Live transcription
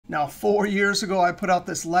Now, 4 years ago, I put out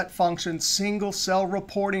this let function single cell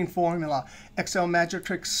reporting formula, Excel Magic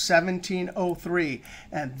Trick 1703.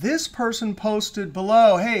 And this person posted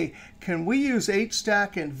below, hey, can we use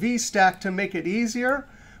HStack and VStack to make it easier?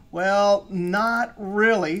 Well, not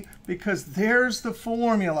really, because there's the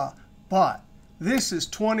formula. But this is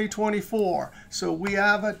 2024, so we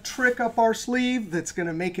have a trick up our sleeve that's going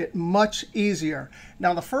to make it much easier.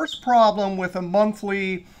 Now, the first problem with a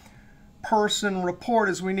monthly person report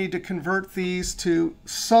is we need to convert these to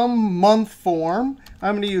some month form.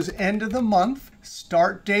 I'm going to use end of the month,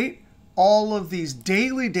 start date, all of these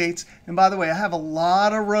daily dates. And by the way, I have a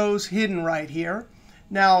lot of rows hidden right here.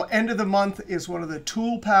 Now, end of the month is one of the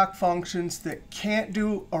toolpack functions that can't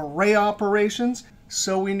do array operations.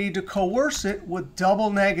 So we need to coerce it with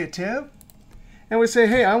double negative. And we say,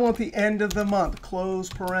 hey, I want the end of the month, close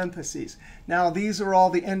parentheses. Now, these are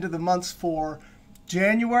all the end of the months for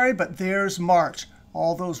January, but there's March.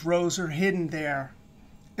 All those rows are hidden there.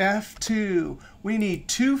 F2, we need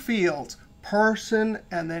two fields, person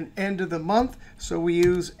and then end of the month. So we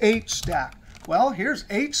use HStack. Well, here's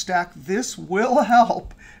HStack. This will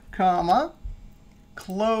help, comma,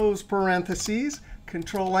 close parentheses,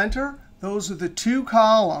 Control Enter. Those are the two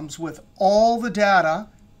columns with all the data,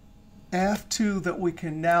 F2, that we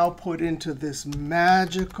can now put into this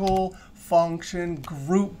magical function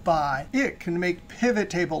group by. It can make pivot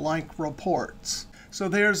table-like reports. So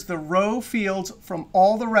there's the row fields from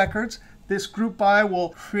all the records. This group by will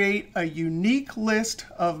create a unique list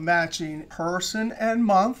of matching person and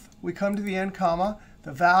month. We come to the end, comma.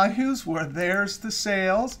 The values, where there's the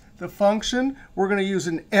sales. The function, we're going to use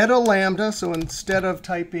an eta lambda. So instead of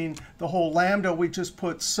typing the whole lambda, we just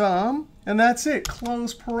put sum. And that's it.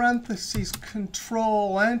 Close parentheses,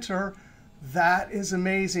 Control Enter. That is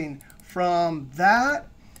amazing. From that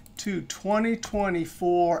to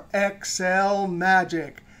 2024 Excel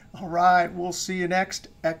magic. All right, we'll see you next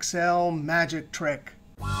Excel magic trick.